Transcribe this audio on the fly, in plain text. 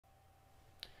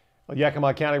Well,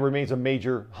 Yakima County remains a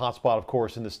major hotspot, of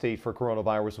course, in the state for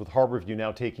coronavirus, with Harborview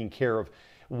now taking care of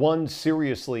one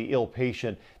seriously ill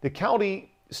patient. The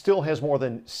county still has more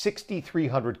than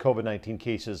 6,300 COVID-19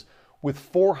 cases, with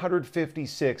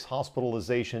 456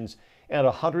 hospitalizations and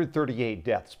 138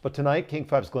 deaths. But tonight, King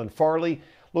 5's Glenn Farley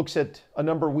looks at a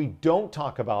number we don't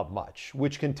talk about much,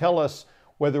 which can tell us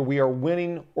whether we are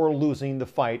winning or losing the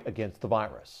fight against the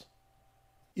virus.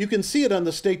 You can see it on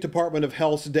the State Department of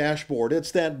Health's dashboard.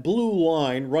 It's that blue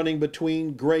line running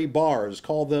between gray bars.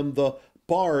 Call them the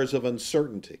bars of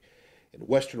uncertainty. In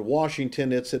Western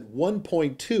Washington, it's at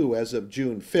 1.2 as of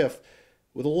June 5th,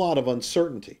 with a lot of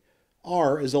uncertainty.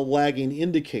 R is a lagging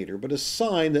indicator, but a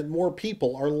sign that more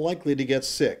people are likely to get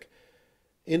sick.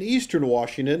 In Eastern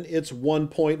Washington, it's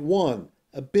 1.1,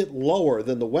 a bit lower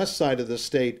than the west side of the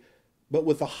state, but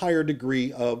with a higher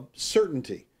degree of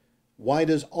certainty. Why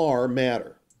does R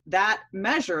matter? That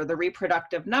measure, the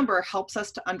reproductive number, helps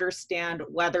us to understand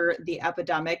whether the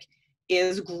epidemic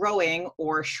is growing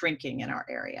or shrinking in our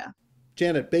area.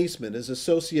 Janet Baseman is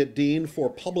Associate Dean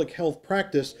for Public Health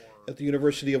Practice at the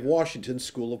University of Washington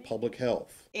School of Public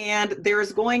Health. And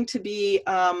there's going to be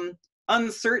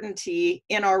uncertainty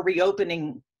in our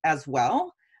reopening as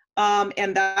well.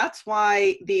 And that's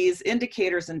why these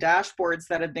indicators and dashboards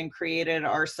that have been created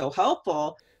are so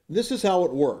helpful. This is how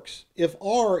it works. If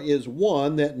R is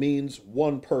 1, that means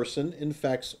one person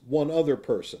infects one other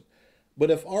person. But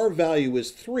if R value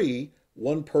is 3,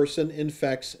 one person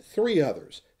infects 3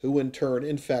 others, who in turn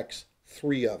infects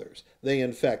 3 others. They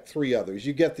infect 3 others.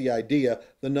 You get the idea,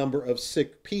 the number of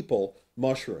sick people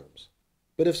mushrooms.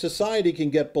 But if society can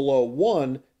get below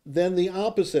 1, then the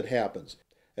opposite happens.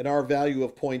 An R value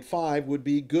of 0.5 would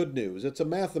be good news. It's a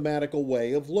mathematical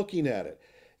way of looking at it.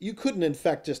 You couldn't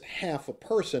infect just half a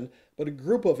person, but a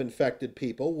group of infected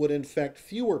people would infect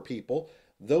fewer people.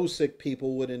 Those sick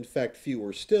people would infect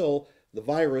fewer still. The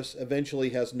virus eventually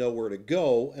has nowhere to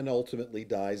go and ultimately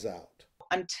dies out.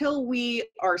 Until we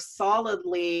are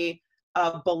solidly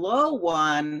below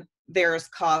 1, there's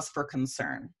cause for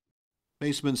concern.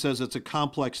 Baseman says it's a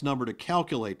complex number to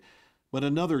calculate, but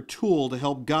another tool to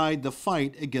help guide the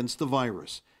fight against the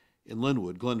virus. In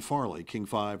Linwood, Glenn Farley, King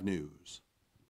 5 News.